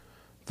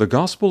The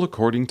Gospel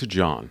according to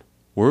John,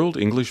 World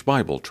English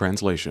Bible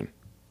Translation.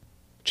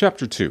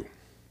 Chapter 2.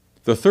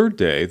 The third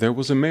day there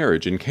was a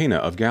marriage in Cana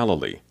of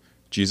Galilee.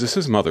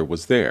 Jesus' mother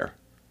was there.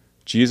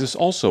 Jesus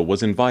also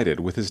was invited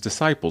with his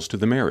disciples to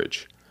the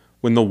marriage.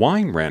 When the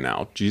wine ran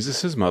out,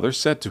 Jesus' mother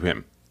said to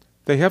him,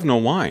 "They have no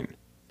wine."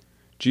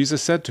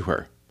 Jesus said to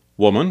her,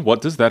 "Woman,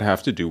 what does that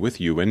have to do with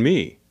you and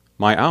me?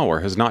 My hour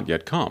has not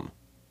yet come."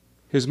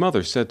 His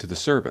mother said to the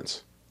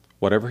servants,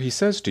 "Whatever he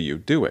says to you,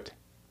 do it."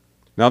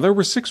 Now there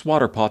were 6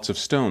 water pots of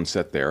stone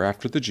set there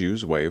after the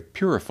Jews' way of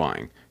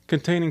purifying,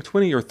 containing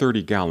 20 or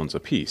 30 gallons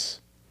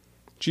apiece.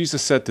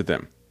 Jesus said to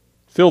them,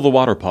 "Fill the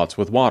water pots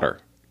with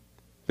water."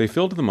 They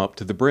filled them up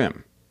to the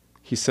brim.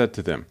 He said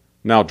to them,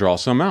 "Now draw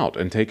some out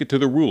and take it to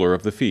the ruler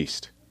of the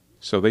feast."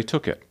 So they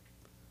took it.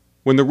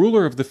 When the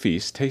ruler of the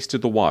feast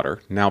tasted the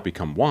water, now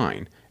become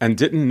wine, and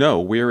didn't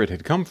know where it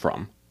had come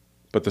from,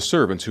 but the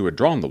servants who had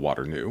drawn the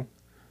water knew,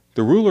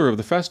 the ruler of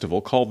the festival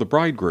called the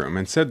bridegroom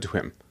and said to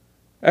him,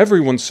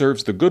 "Everyone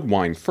serves the good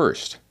wine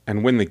first,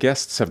 and when the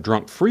guests have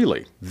drunk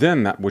freely,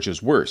 then that which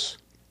is worse.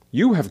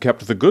 You have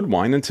kept the good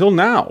wine until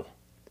now."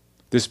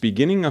 This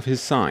beginning of his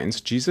signs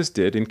Jesus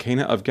did in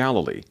Cana of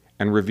Galilee,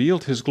 and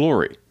revealed his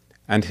glory,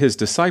 and his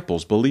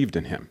disciples believed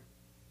in him.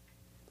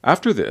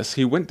 After this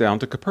he went down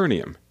to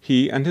Capernaum,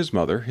 he and his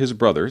mother, his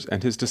brothers,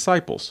 and his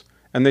disciples,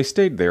 and they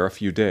stayed there a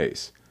few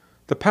days.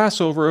 The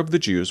Passover of the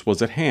Jews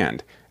was at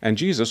hand, and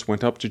Jesus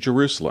went up to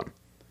Jerusalem.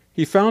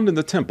 He found in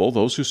the temple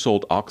those who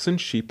sold oxen,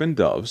 sheep, and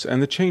doves,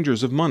 and the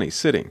changers of money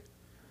sitting.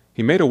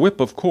 He made a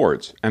whip of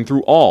cords, and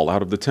threw all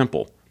out of the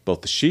temple,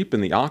 both the sheep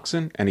and the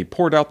oxen, and he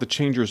poured out the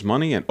changers'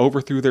 money and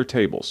overthrew their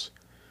tables.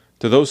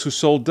 To those who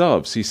sold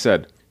doves he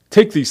said,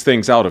 "Take these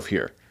things out of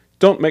here.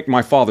 Don't make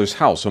my Father's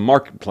house a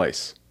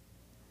marketplace."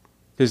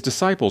 His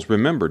disciples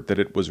remembered that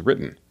it was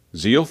written,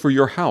 "Zeal for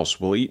your house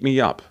will eat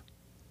me up."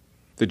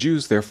 The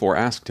Jews therefore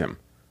asked him,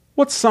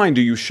 "What sign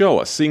do you show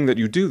us, seeing that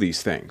you do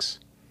these things?"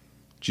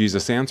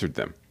 Jesus answered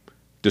them,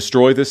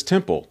 "Destroy this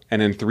temple,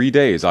 and in 3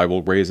 days I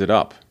will raise it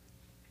up."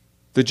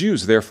 The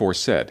Jews therefore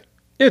said,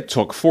 "It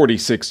took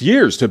 46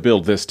 years to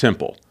build this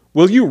temple.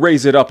 Will you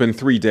raise it up in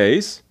 3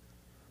 days?"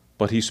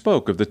 But he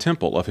spoke of the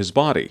temple of his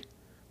body.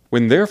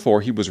 When therefore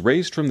he was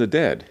raised from the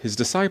dead, his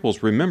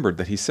disciples remembered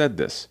that he said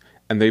this,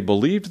 and they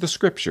believed the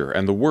Scripture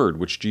and the word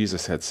which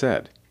Jesus had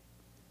said.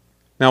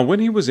 Now when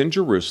he was in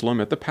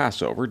Jerusalem at the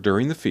Passover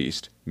during the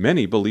feast,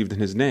 many believed in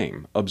his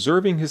name,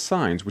 observing his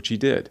signs which he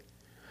did.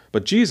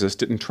 But Jesus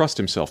didn't trust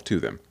himself to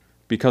them,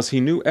 because he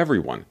knew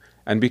everyone,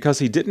 and because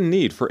he didn't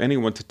need for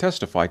anyone to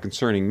testify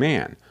concerning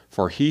man,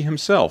 for he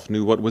himself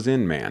knew what was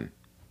in man.